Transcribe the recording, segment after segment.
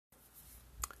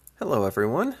Hello,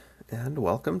 everyone, and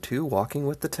welcome to Walking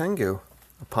with the Tengu,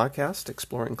 a podcast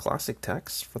exploring classic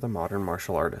texts for the modern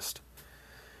martial artist.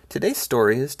 Today's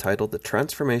story is titled The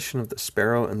Transformation of the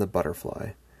Sparrow and the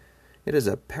Butterfly. It is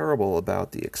a parable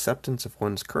about the acceptance of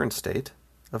one's current state,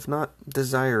 of not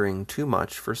desiring too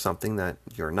much for something that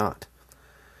you're not.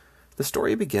 The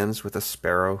story begins with a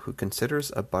sparrow who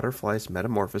considers a butterfly's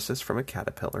metamorphosis from a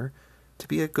caterpillar to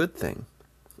be a good thing,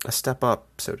 a step up,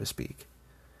 so to speak.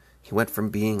 He went from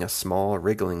being a small,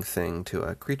 wriggling thing to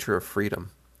a creature of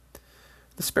freedom.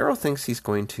 The sparrow thinks he's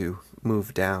going to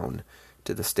move down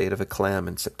to the state of a clam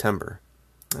in September.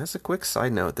 As a quick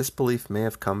side note, this belief may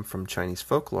have come from Chinese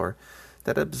folklore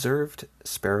that observed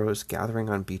sparrows gathering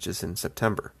on beaches in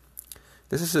September.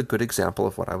 This is a good example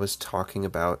of what I was talking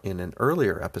about in an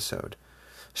earlier episode.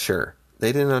 Sure,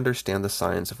 they didn't understand the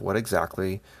science of what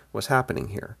exactly was happening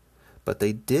here, but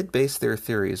they did base their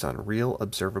theories on real,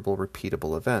 observable,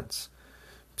 repeatable events.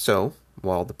 So,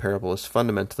 while the parable is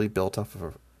fundamentally built off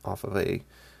of a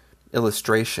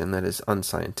illustration that is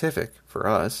unscientific for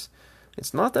us,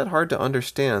 it's not that hard to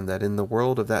understand that in the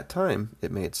world of that time,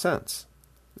 it made sense.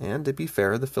 And to be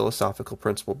fair, the philosophical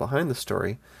principle behind the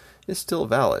story is still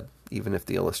valid, even if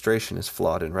the illustration is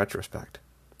flawed in retrospect.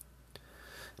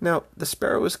 Now, the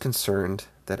sparrow is concerned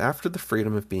that after the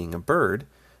freedom of being a bird,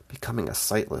 becoming a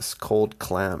sightless, cold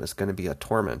clam is going to be a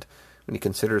torment when he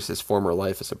considers his former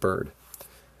life as a bird.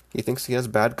 He thinks he has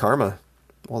bad karma,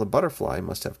 while the butterfly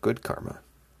must have good karma.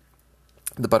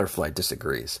 The butterfly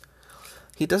disagrees.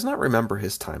 He does not remember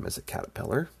his time as a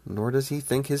caterpillar, nor does he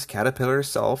think his caterpillar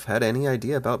self had any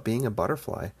idea about being a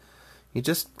butterfly. He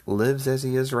just lives as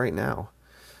he is right now.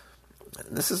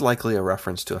 This is likely a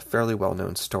reference to a fairly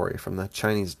well-known story from the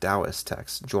Chinese Taoist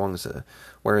text, Zhuangzi,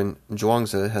 wherein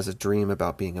Zhuangzi has a dream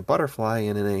about being a butterfly,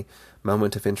 and in a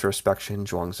moment of introspection,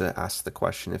 Zhuangzi asks the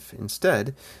question if,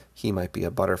 instead, he might be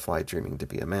a butterfly dreaming to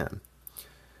be a man.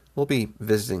 We'll be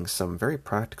visiting some very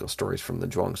practical stories from the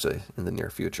Zhuangzi in the near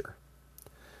future.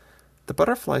 The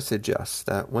butterfly suggests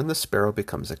that when the sparrow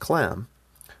becomes a clam,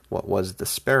 what was the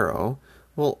sparrow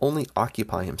will only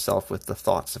occupy himself with the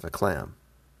thoughts of a clam.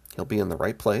 He'll be in the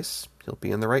right place, he'll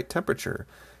be in the right temperature,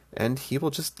 and he will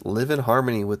just live in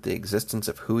harmony with the existence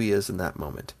of who he is in that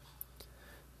moment.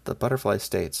 The butterfly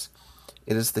states,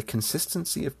 "It is the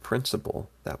consistency of principle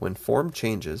that when form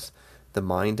changes, the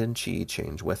mind and chi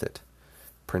change with it.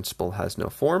 Principle has no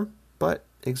form, but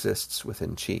exists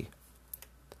within chi."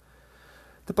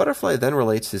 The butterfly then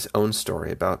relates his own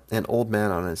story about an old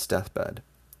man on his deathbed.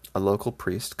 A local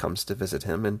priest comes to visit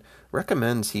him and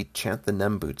recommends he chant the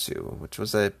Nembutsu, which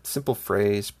was a simple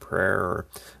phrase, prayer, or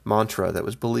mantra that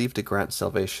was believed to grant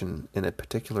salvation in a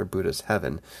particular Buddha's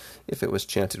heaven if it was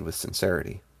chanted with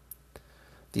sincerity.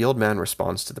 The old man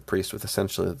responds to the priest with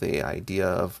essentially the idea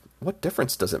of, what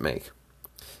difference does it make?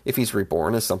 If he's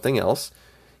reborn as something else,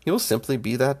 he will simply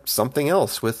be that something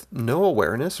else with no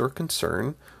awareness or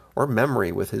concern or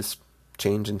memory with his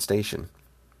change in station.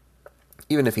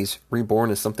 Even if he's reborn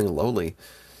as something lowly,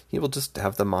 he will just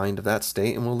have the mind of that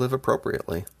state and will live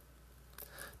appropriately.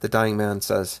 The dying man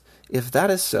says, "If that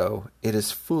is so, it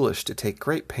is foolish to take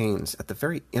great pains at the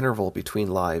very interval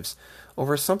between lives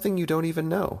over something you don't even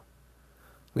know."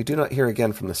 We do not hear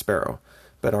again from the sparrow,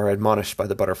 but are admonished by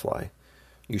the butterfly.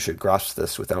 "You should grasp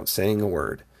this without saying a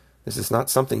word. This is not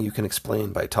something you can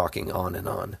explain by talking on and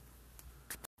on."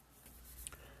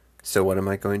 So what am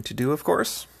I going to do, of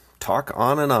course? Talk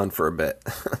on and on for a bit.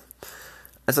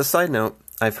 As a side note,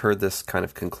 I've heard this kind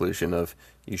of conclusion of,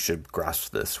 you should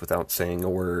grasp this without saying a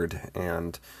word,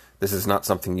 and this is not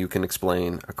something you can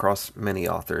explain, across many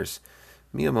authors,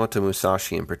 Miyamoto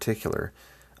Musashi in particular.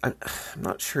 I'm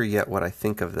not sure yet what I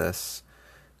think of this.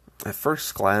 At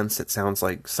first glance, it sounds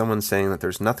like someone saying that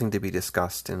there's nothing to be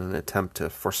discussed in an attempt to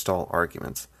forestall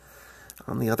arguments.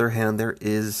 On the other hand, there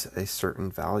is a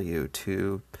certain value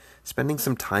to spending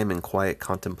some time in quiet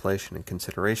contemplation and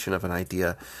consideration of an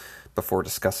idea before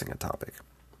discussing a topic.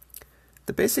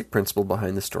 The basic principle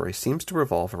behind the story seems to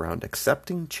revolve around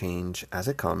accepting change as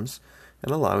it comes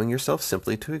and allowing yourself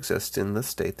simply to exist in the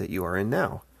state that you are in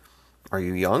now. Are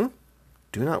you young?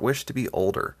 Do not wish to be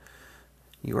older.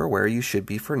 You are where you should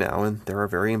be for now, and there are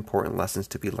very important lessons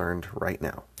to be learned right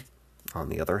now. On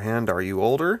the other hand, are you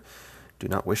older? Do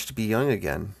not wish to be young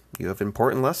again. You have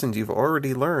important lessons you've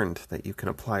already learned that you can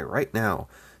apply right now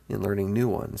in learning new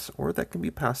ones, or that can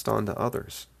be passed on to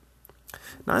others.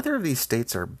 Neither of these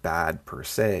states are bad per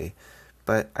se,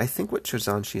 but I think what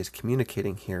Shozanshi is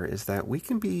communicating here is that we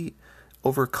can be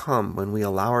overcome when we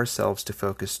allow ourselves to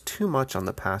focus too much on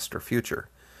the past or future.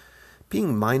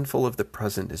 Being mindful of the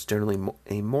present is generally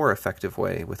a more effective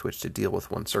way with which to deal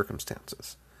with one's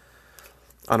circumstances.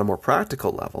 On a more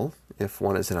practical level, if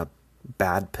one is in a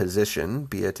bad position,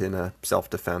 be it in a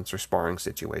self-defense or sparring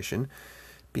situation,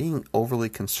 being overly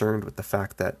concerned with the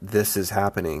fact that this is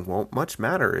happening won't much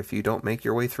matter if you don't make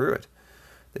your way through it.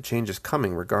 The change is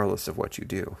coming regardless of what you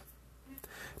do.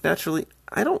 Naturally,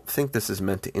 I don't think this is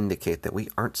meant to indicate that we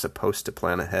aren't supposed to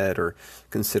plan ahead or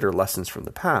consider lessons from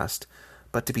the past,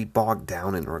 but to be bogged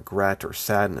down in regret or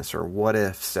sadness or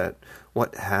what-ifs at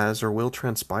what has or will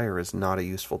transpire is not a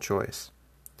useful choice.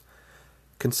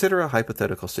 Consider a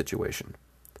hypothetical situation.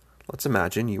 Let's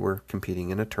imagine you were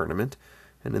competing in a tournament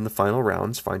and in the final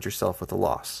rounds find yourself with a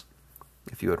loss.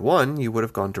 If you had won, you would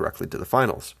have gone directly to the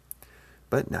finals.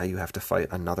 But now you have to fight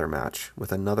another match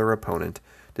with another opponent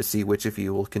to see which of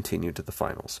you will continue to the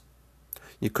finals.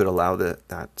 You could allow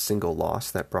that single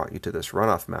loss that brought you to this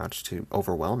runoff match to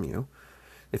overwhelm you.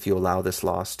 If you allow this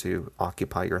loss to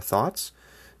occupy your thoughts,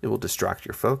 it will distract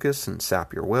your focus and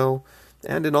sap your will,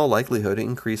 and in all likelihood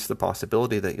increase the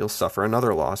possibility that you'll suffer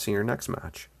another loss in your next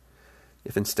match.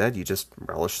 If instead you just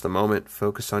relish the moment,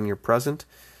 focus on your present,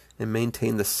 and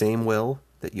maintain the same will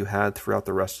that you had throughout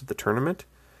the rest of the tournament,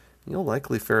 you'll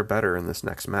likely fare better in this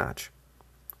next match.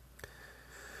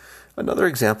 Another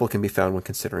example can be found when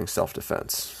considering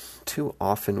self-defense. Too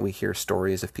often we hear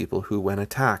stories of people who, when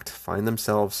attacked, find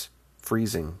themselves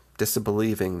freezing,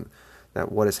 disbelieving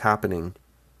that what is happening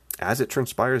as it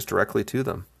transpires directly to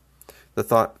them. The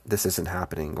thought, this isn't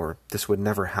happening, or this would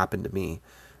never happen to me,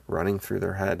 running through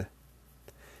their head.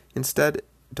 Instead,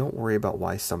 don't worry about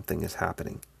why something is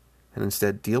happening, and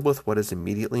instead deal with what is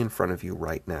immediately in front of you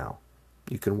right now.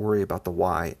 You can worry about the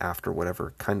why after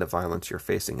whatever kind of violence you're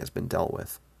facing has been dealt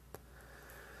with.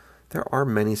 There are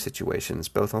many situations,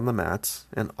 both on the mats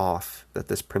and off, that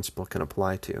this principle can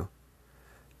apply to.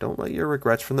 Don't let your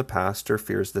regrets from the past or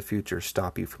fears of the future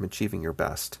stop you from achieving your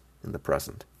best in the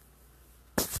present.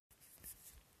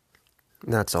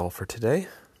 That's all for today.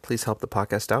 Please help the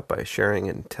podcast out by sharing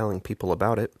and telling people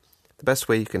about it. The best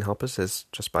way you can help us is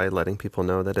just by letting people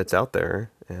know that it's out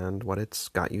there and what it's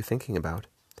got you thinking about.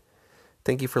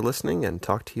 Thank you for listening, and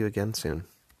talk to you again soon.